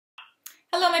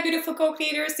Hello, my beautiful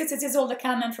co-creators. This is Isolde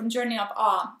Kalman from Journey of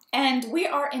Awe, and we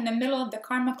are in the middle of the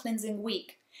Karma Cleansing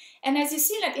Week. And as you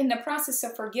see that in the process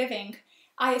of forgiving,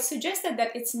 I suggested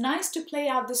that it's nice to play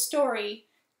out the story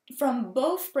from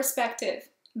both perspectives,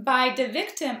 by the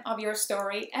victim of your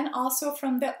story and also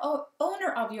from the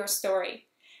owner of your story.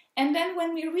 And then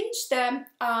when we reach the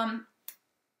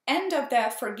end of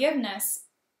the forgiveness,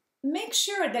 make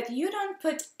sure that you don't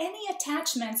put any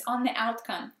attachments on the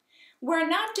outcome. We're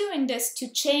not doing this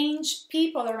to change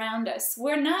people around us.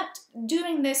 We're not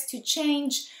doing this to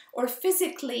change or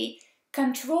physically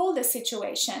control the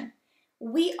situation.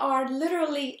 We are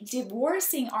literally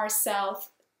divorcing ourselves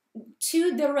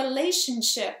to the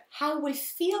relationship, how we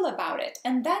feel about it.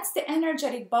 And that's the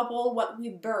energetic bubble, what we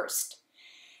burst.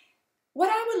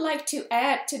 What I would like to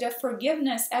add to the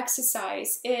forgiveness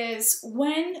exercise is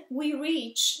when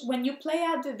you play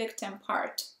out the victim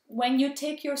part, when you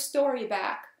take your story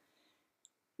back,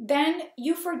 then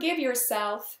you forgive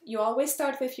yourself. You always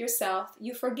start with yourself.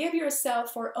 You forgive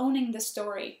yourself for owning the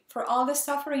story, for all the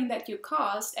suffering that you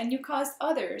caused, and you caused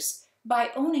others by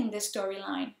owning the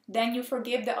storyline. Then you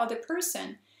forgive the other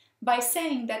person by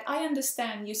saying that I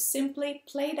understand you simply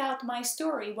played out my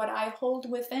story, what I hold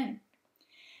within.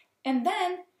 And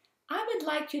then I would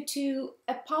like you to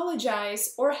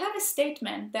apologize or have a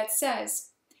statement that says,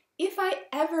 if I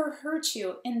ever hurt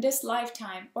you in this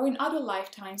lifetime or in other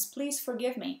lifetimes, please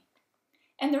forgive me.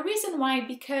 And the reason why,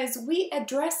 because we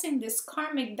addressing this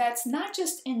karmic that's not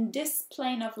just in this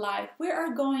plane of life, we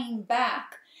are going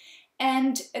back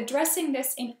and addressing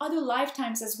this in other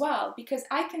lifetimes as well, because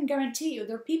I can guarantee you,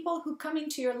 the people who come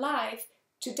into your life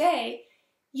today,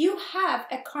 you have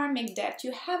a karmic debt,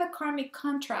 you have a karmic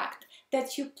contract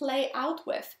that you play out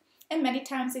with. And many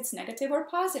times it's negative or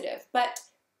positive, but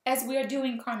as we are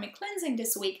doing karmic cleansing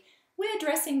this week, we're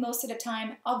addressing most of the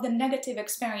time of the negative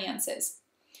experiences.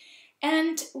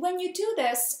 And when you do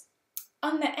this,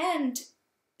 on the end,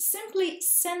 simply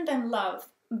send them love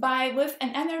with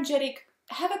an energetic,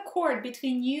 have a cord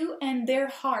between you and their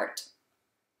heart.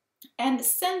 And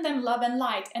send them love and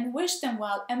light and wish them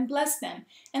well and bless them.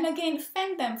 And again,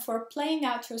 thank them for playing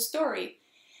out your story.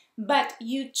 But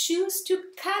you choose to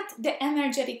cut the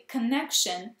energetic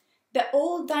connection, the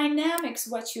old dynamics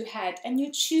what you had, and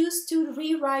you choose to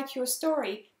rewrite your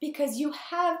story because you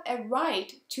have a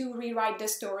right to rewrite the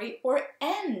story or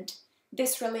end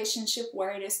this relationship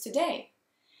where it is today.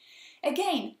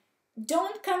 Again,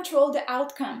 don't control the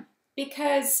outcome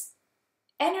because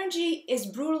energy is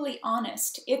brutally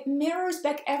honest. It mirrors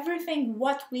back everything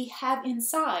what we have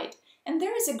inside. And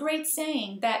there is a great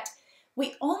saying that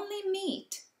we only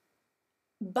meet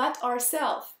but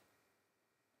ourselves.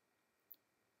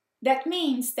 That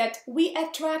means that we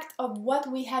attract of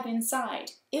what we have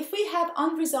inside. If we have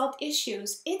unresolved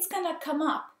issues, it's gonna come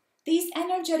up. These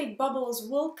energetic bubbles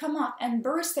will come up and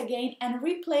burst again and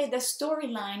replay the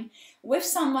storyline with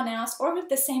someone else or with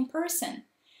the same person.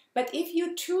 But if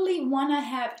you truly wanna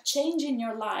have change in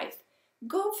your life,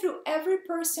 go through every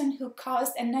person who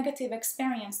caused a negative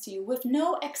experience to you with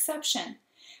no exception.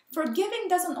 Forgiving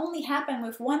doesn't only happen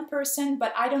with one person,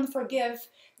 but I don't forgive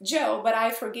Joe, but I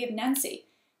forgive Nancy.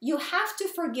 You have to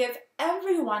forgive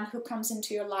everyone who comes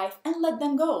into your life and let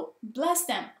them go. Bless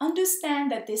them.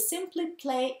 Understand that they simply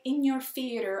play in your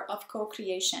theater of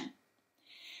co-creation.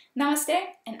 Namaste,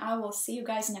 and I will see you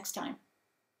guys next time.